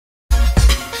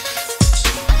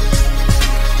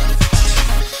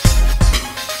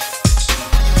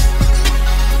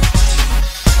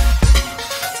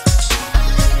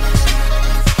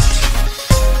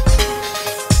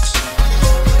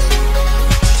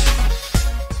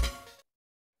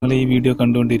നിങ്ങൾ ഈ വീഡിയോ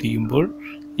കണ്ടുകൊണ്ടിരിക്കുമ്പോൾ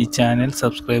ഈ ചാനൽ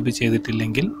സബ്സ്ക്രൈബ്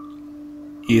ചെയ്തിട്ടില്ലെങ്കിൽ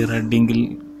ഈ റെഡിങ്കിൽ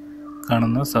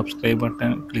കാണുന്ന സബ്സ്ക്രൈബ്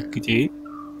ബട്ടൺ ക്ലിക്ക് ചെയ്ത്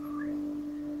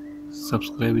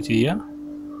സബ്സ്ക്രൈബ് ചെയ്യുക.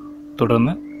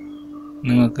 തുടർന്ന്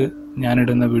നിങ്ങൾക്ക്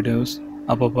ഞാനിടുന്ന വീഡിയോസ്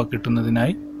അപ്പോൾ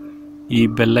കിട്ടുന്നതിനായി ഈ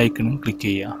ബെല്ലൈക്കണും ക്ലിക്ക്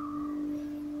ചെയ്യുക.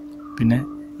 പിന്നെ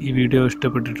ഈ വീഡിയോ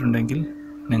ഇഷ്ടപ്പെട്ടിട്ടുണ്ടെങ്കിൽ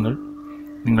നിങ്ങൾ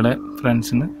നിങ്ങളുടെ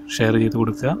ഫ്രണ്ട്സിന് ഷെയർ ചെയ്ത്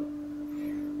കൊടുക്കുക.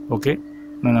 ഓക്കെ,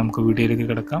 എന്നാൽ നമുക്ക് വീഡിയോയിലേക്ക്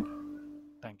കിടക്കാം.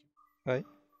 Thank you. ഹായ്,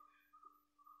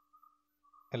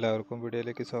 എല്ലാവർക്കും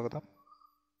വീഡിയോയിലേക്ക് സ്വാഗതം.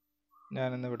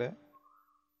 ഞാനിന്നിവിടെ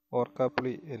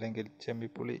ഓർക്കാപ്പുളി അല്ലെങ്കിൽ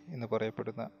ചെമ്മിപ്പുളി എന്ന്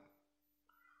പറയപ്പെടുന്ന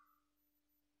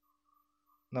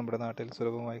നമ്മുടെ നാട്ടിൽ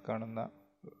സുലഭമായി കാണുന്ന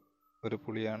ഒരു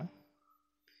പുളിയാണ്.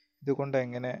 ഇതുകൊണ്ട്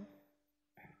എങ്ങനെ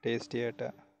ടേസ്റ്റി ആയിട്ട്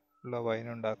ഉള്ള വൈൻ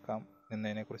ഉണ്ടാക്കാം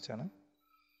എന്നതിനെക്കുറിച്ചാണ്.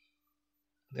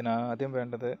 ഇതിനാദ്യം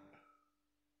വേണ്ടത്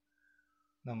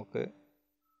നമുക്ക്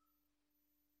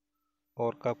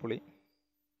ഓർക്കാപ്പുളി,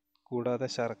 കൂടാതെ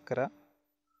ശർക്കര,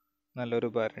 നല്ലൊരു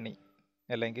ഭരണി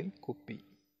അല്ലെങ്കിൽ കുപ്പി,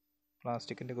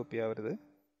 പ്ലാസ്റ്റിക്കിൻ്റെ കുപ്പി ആവരുത്,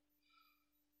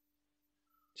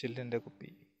 ചില്ലിൻ്റെ കുപ്പി.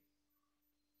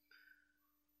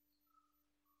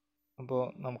 അപ്പോൾ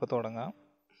നമുക്ക് തുടങ്ങാം.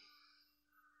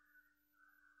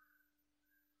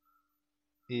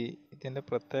 ഇതിൻ്റെ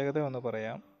പ്രത്യേകത ഒന്ന്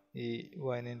പറയാം. ഈ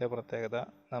വൈനിൻ്റെ പ്രത്യേകത,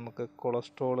 നമുക്ക്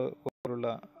കൊളസ്ട്രോള് പോലുള്ള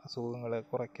അസുഖങ്ങളെ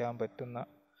കുറയ്ക്കാൻ പറ്റുന്ന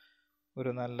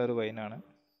ഒരു നല്ലൊരു വൈനാണ്.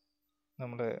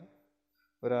 നമ്മൾ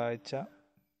ഒരാഴ്ച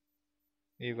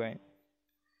ഈ വൈൻ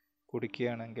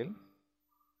കുടിക്കുകയാണെങ്കിൽ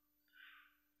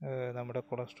നമ്മുടെ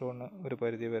കൊളസ്ട്രോളിന് ഒരു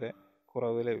പരിധിവരെ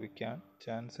കുറവ് ലഭിക്കാൻ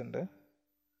ചാൻസ് ഉണ്ട്.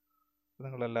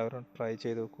 നിങ്ങളെല്ലാവരും ട്രൈ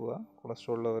ചെയ്ത് നോക്കുക,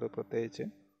 കൊളസ്ട്രോൾ ഉള്ളവർ പ്രത്യേകിച്ച്.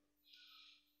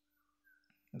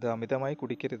 ഇത് അമിതമായി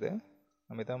കുടിക്കരുത്.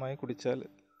 അമിതമായി കുടിച്ചാൽ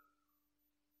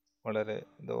വളരെ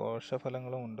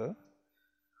ദോഷഫലങ്ങളുമുണ്ട്.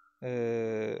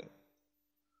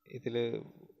 ഇതിൽ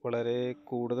വളരെ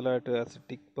കൂടുതലായിട്ട്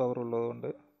അസിഡിക് പവർ ഉള്ളതുകൊണ്ട്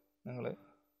നിങ്ങൾ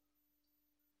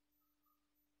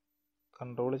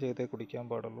കൺട്രോൾ ചെയ്തേ കുടിക്കാൻ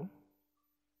പാടുള്ളൂ.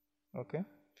 ഓക്കെ,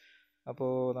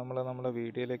 അപ്പോൾ നമ്മുടെ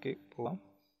വീഡിയോയിലേക്ക് പോകാം.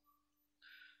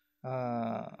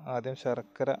 ആദ്യം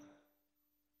ശർക്കര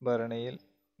ഭരണിയിൽ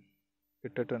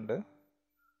ഇട്ടിട്ടുണ്ട്.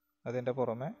 അതിൻ്റെ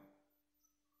പുറമെ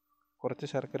കുറച്ച്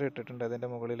ശർക്കര ഇട്ടിട്ടുണ്ട്. അതിൻ്റെ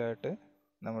മുകളിലായിട്ട്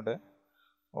നമ്മുടെ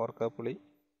ഓർക്കാപ്പുളി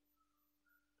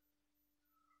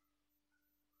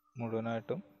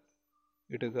മുഴുവനായിട്ടും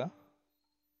ഇടുക.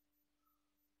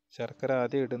 ശർക്കര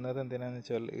ആദ്യം ഇടുന്നത് എന്തിനാണെന്ന്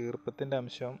വെച്ചാൽ ഈർപ്പത്തിൻ്റെ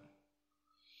അംശം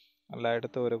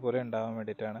എല്ലായിടത്തും ഒരുപോലെ ഉണ്ടാകാൻ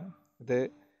വേണ്ടിയിട്ടാണ്. ഇത്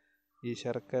ഈ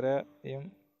ശർക്കരയും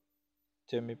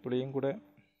ചെമ്മിപ്പുളിയും കൂടെ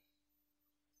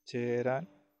ചേരാൻ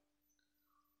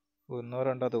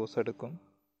 1-2 ദിവസം എടുക്കും.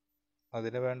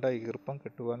 അതിന് വേണ്ട ഈർപ്പം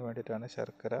കിട്ടുവാൻ വേണ്ടിയിട്ടാണ്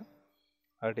ശർക്കര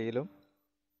അടിയിലും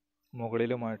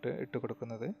മുകളിലുമായിട്ട് ഇട്ട്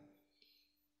കൊടുക്കുന്നത്.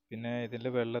 പിന്നെ ഇതിൽ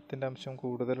വെള്ളത്തിൻ്റെ അംശം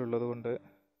കൂടുതലുള്ളത് കൊണ്ട്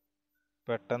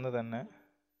പെട്ടെന്ന് തന്നെ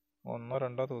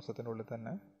 1-2 ദിവസത്തിനുള്ളിൽ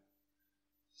തന്നെ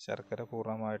ശർക്കര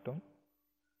പൂർണ്ണമായിട്ടും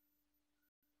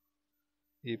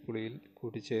ഈ പുളിയിൽ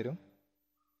കൂടിച്ചേരും.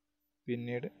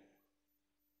 പിന്നീട്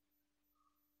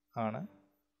ആണ്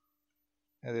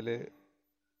ഇതിൽ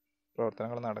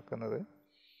പ്രവർത്തനങ്ങൾ നടക്കുന്നത്.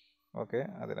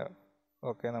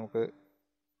 ഓക്കെ, നമുക്ക്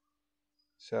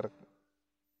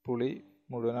പുളി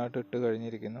മുഴുവനായിട്ട് ഇട്ട്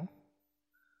കഴിഞ്ഞിരിക്കുന്നു.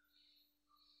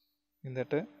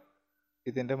 എന്നിട്ട്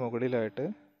ഇതിൻ്റെ മുകളിലായിട്ട്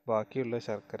ബാക്കിയുള്ള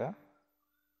ശർക്കര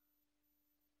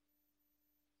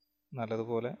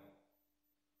നല്ലതുപോലെ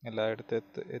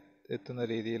എല്ലായിടത്തും എത്തുന്ന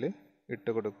രീതിയിൽ ഇട്ട്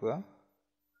കൊടുക്കുക.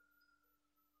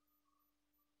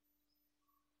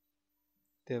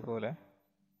 ഇതേപോലെ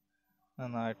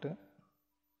നന്നായിട്ട്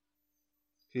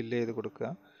ഫില്ല് ചെയ്ത് കൊടുക്കുക.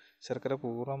 ശർക്കര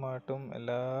പൂർണ്ണമായിട്ടും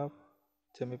എല്ലാ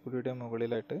ചെമ്മിപ്പുളിയുടെയും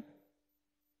മുകളിലായിട്ട്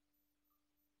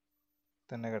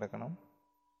തന്നെ കിടക്കണം.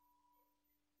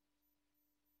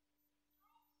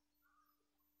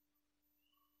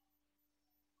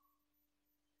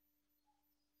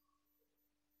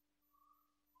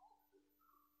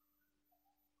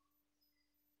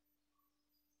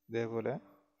 ഇതേപോലെ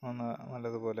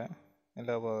നല്ലതുപോലെ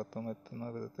എല്ലാ ഭാഗത്തും എത്തുന്ന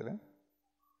വിധത്തിൽ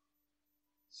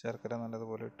ശർക്കര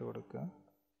നല്ലതുപോലെ ഇട്ട് കൊടുക്കുക.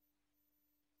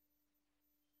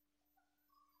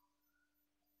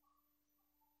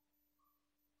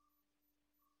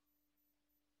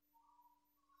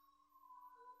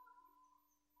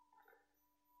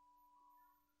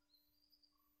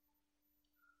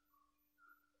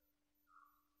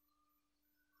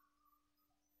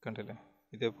 കണ്ടില്ലേ,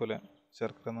 ഇതേപോലെ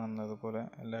ശർക്കര നല്ലതുപോലെ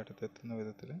എല്ലായിടത്തും എത്തുന്ന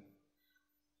വിധത്തിൽ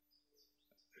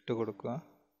ഇട്ട് കൊടുക്കുക.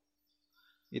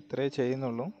 ഇത്രേ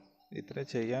ചെയ്യാനുള്ളൂ.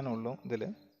 ഇതിൽ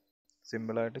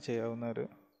സിമ്പിളായിട്ട് ചെയ്യാവുന്ന ഒരു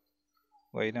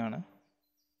വൈനാണ്.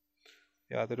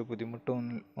 യാതൊരു ബുദ്ധിമുട്ടും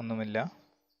ഒന്നുമില്ല,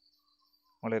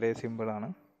 വളരെ സിമ്പിളാണ്.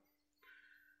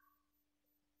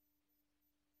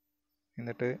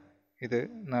 എന്നിട്ട് ഇത്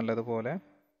നല്ലതുപോലെ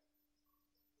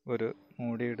ഒരു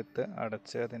മൂടിയെടുത്ത്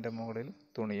അടച്ച് അതിൻ്റെ മുകളിൽ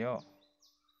തുണിയോ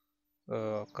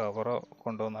കവറോ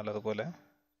കൊണ്ടോ നല്ലതുപോലെ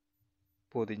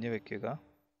പൊതിഞ്ഞ് വെക്കുക.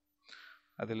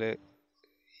 അതിൽ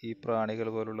ഈ പ്രാണികൾ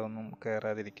പോലുള്ള ഒന്നും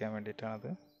കയറാതിരിക്കാൻ വേണ്ടിയിട്ടാണത്.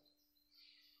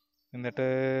 എന്നിട്ട്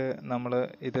നമ്മൾ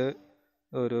ഇത്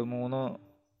ഒരു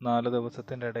 3-4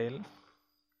 ദിവസത്തിൻ്റെ ഇടയിൽ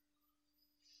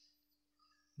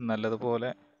നല്ലതുപോലെ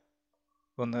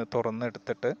ഒന്ന്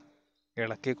തുറന്നെടുത്തിട്ട്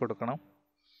ഇളക്കി കൊടുക്കണം.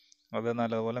 അത്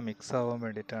നല്ലതുപോലെ മിക്സ് ആവാൻ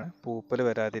വേണ്ടിയിട്ടാണ്, പൂപ്പൽ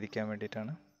വരാതിരിക്കാൻ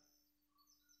വേണ്ടിയിട്ടാണ്.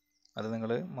 അത്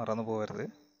നിങ്ങൾ മറന്നു പോകരുത്.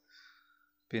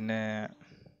 പിന്നെ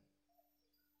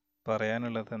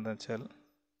പറയാനുള്ളത് എന്താ വെച്ചാൽ,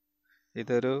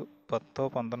 ഇതൊരു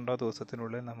 10-12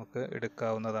 ദിവസത്തിനുള്ളിൽ നമുക്ക്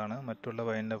എടുക്കാവുന്നതാണ്. മറ്റുള്ള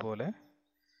വൈനിനെ പോലെ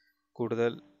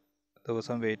കൂടുതൽ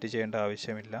ദിവസം വെയിറ്റ് ചെയ്യേണ്ട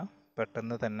ആവശ്യമില്ല.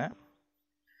 പെട്ടെന്ന് തന്നെ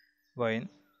വൈൻ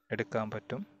എടുക്കാൻ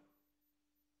പറ്റും.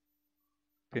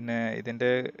 പിന്നെ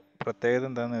ഇതിൻ്റെ പ്രത്യേകത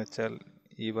എന്താണെന്ന് വെച്ചാൽ,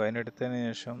 ഈ വൈൻ എടുത്തതിന്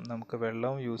ശേഷം നമുക്ക്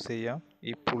വെള്ളവും യൂസ് ചെയ്യാം,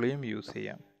 ഈ പുളിയും യൂസ്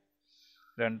ചെയ്യാം.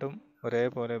 രണ്ടും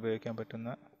ഒരേപോലെ ഉപയോഗിക്കാൻ പറ്റുന്ന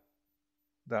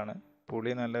ഇതാണ്.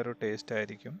 പുളി നല്ലൊരു ടേസ്റ്റ്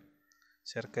ആയിരിക്കും,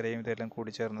 ശർക്കരയും ഇതെല്ലാം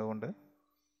കൂടി ചേർന്നതുകൊണ്ട്.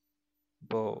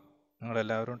 അപ്പോൾ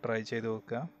നിങ്ങളെല്ലാവരും ട്രൈ ചെയ്ത്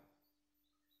നോക്കുക.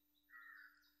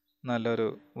 നല്ലൊരു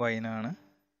വൈനാണ്.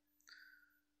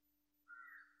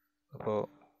 അപ്പോൾ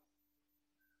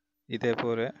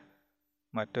ഇതേപോലെ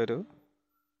മറ്റൊരു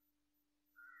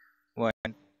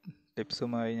വൈൻ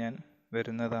ടിപ്സുമായി ഞാൻ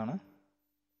വരുന്നതാണ്.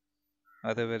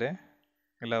 അതുവരെ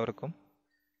എല്ലാവർക്കും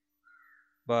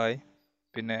ബായ്.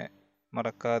 പിന്നെ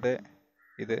മറക്കാതെ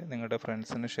ഇത് നിങ്ങളുടെ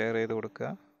ഫ്രണ്ട്സിന് ഷെയർ ചെയ്ത് കൊടുക്കുക.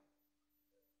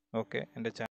 ഓക്കെ,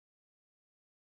 എൻ്റെ